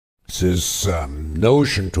this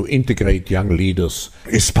notion to integrate young leaders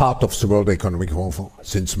is part of the World Economic Forum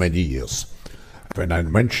since many years. When I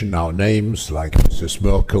mention now names like Mrs.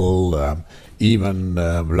 Merkel, even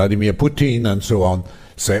Vladimir Putin and so on,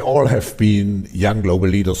 they all have been young global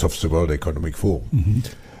leaders of the World Economic Forum. Mm-hmm.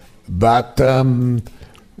 But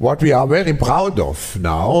what we are very proud of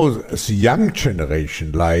now, the young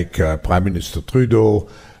generation, like Prime Minister Trudeau,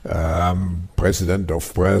 President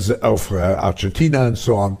of Argentina and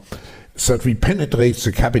so on, that we penetrate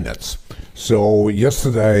the cabinets. So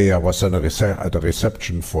yesterday I was at a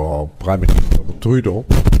reception for Prime Minister Trudeau,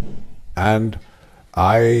 and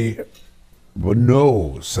I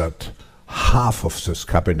know that half of this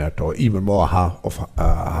cabinet, or even more half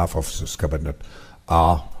of this cabinet,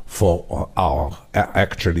 are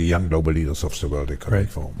actually young global leaders of the World Economic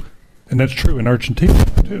Forum. And that's true in Argentina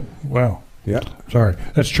too. Wow. Yeah. Sorry.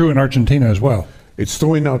 That's true in Argentina as well. It's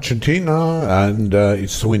true in Argentina, and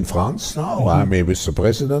it's true in France now. Mm-hmm. I mean, with the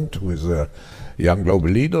president, who is a young global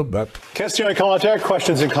leader, but... Question commentaire,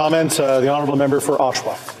 questions and comments. The honourable member for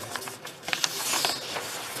Oshawa.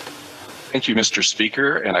 Thank you, Mr.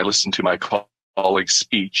 Speaker, and I listened to my colleague's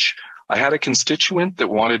speech. I had a constituent that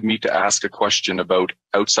wanted me to ask a question about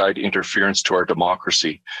outside interference to our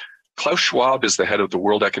democracy. Klaus Schwab is the head of the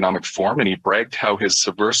World Economic Forum, and he bragged how his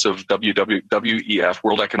subversive WEF,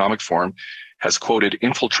 World Economic Forum, has, quoted,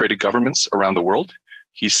 infiltrated governments around the world.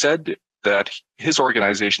 He said that his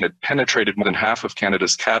organization had penetrated more than half of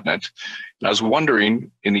Canada's cabinet. And I was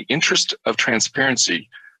wondering, in the interest of transparency,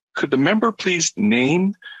 could the member please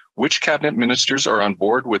name which cabinet ministers are on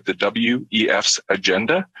board with the WEF's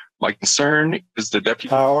agenda? My concern is the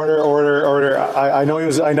deputy. Order. I know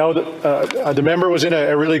that the member was in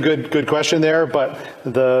a really good question there, but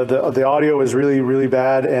the audio is really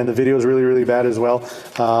bad and the video is really bad as well.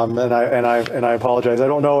 And I apologize. I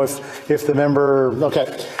don't know if the member. Okay,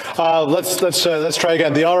 let's try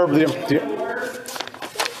again. The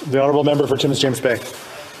honourable member for Timmins James Bay.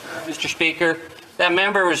 Mr. Speaker, that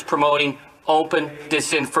member is promoting open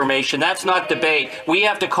disinformation. That's not debate. We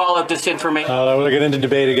have to call out disinformation. We'll get into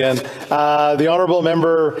debate again. The honourable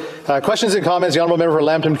member, questions and comments. The honourable member for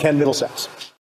Lambton, Kent, Middlesex.